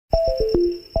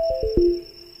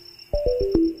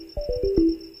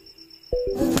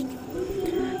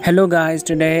Hello guys,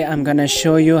 today I'm gonna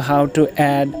show you how to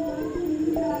add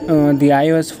the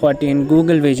iOS 14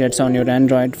 Google widgets on your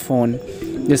Android phone.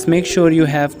 Just make sure you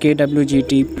have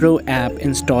kwgt Pro app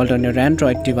installed on your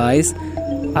Android device.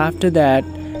 After that,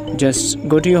 just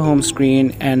go to your home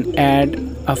screen and add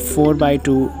a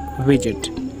 4x2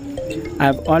 widget.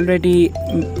 I've already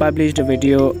published a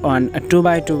video on a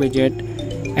 2x2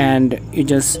 widget, and you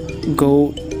just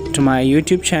go to my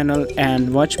YouTube channel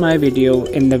and watch my video.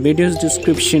 In the video's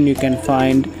description you can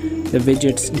find the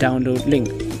widgets download link.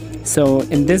 So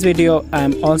in this video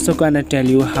I'm also gonna tell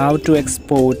you how to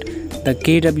export the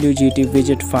kwgt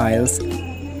widget files.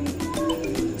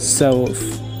 So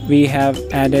we have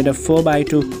added a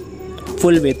 4x2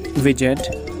 full width widget.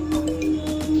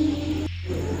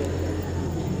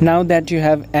 Now that you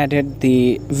have added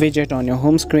the widget on your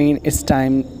home screen, it's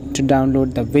time to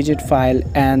download the widget file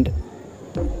and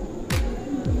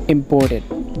import it.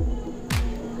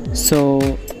 So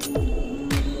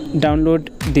download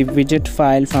the widget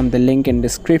file from the link in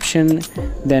description,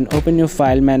 then open your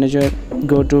file manager,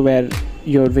 go to where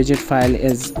your widget file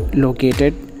is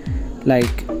located,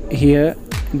 like here,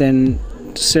 then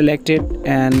select it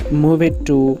and move it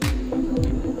to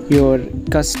your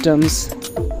customs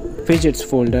widgets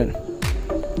folder.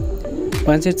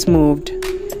 Once it's moved,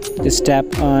 just tap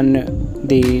on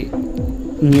the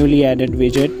newly added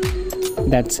widget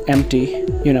that's empty,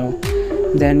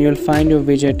 then you'll find your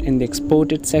widget in the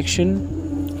exported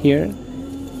section here,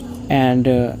 and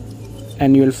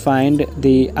you'll find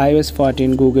the iOS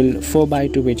 14 Google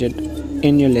 4x2 widget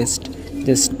in your list.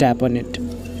 Just tap on it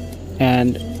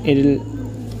and it'll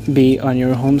be on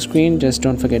your home screen. Just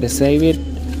don't forget to save it.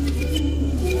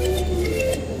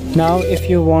 Now if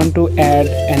you want to add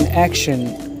an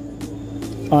action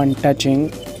on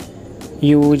touching,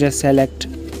 you just select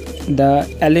the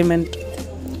element.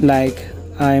 Like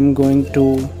I'm going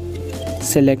to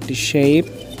select the shape,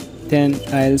 then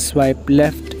I'll swipe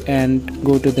left and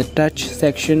go to the touch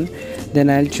section,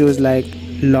 then I'll choose like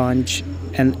launch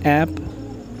an app,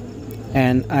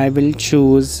 and I will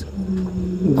choose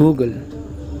Google,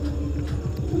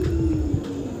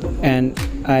 and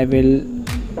I will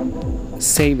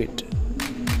save it.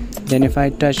 Then if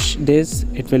I touch this,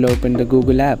 it will open the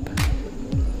Google app.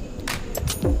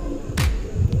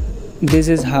 This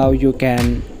is how you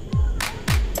can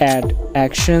add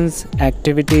actions,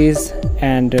 activities,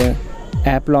 and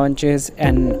app launches,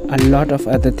 and a lot of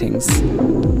other things.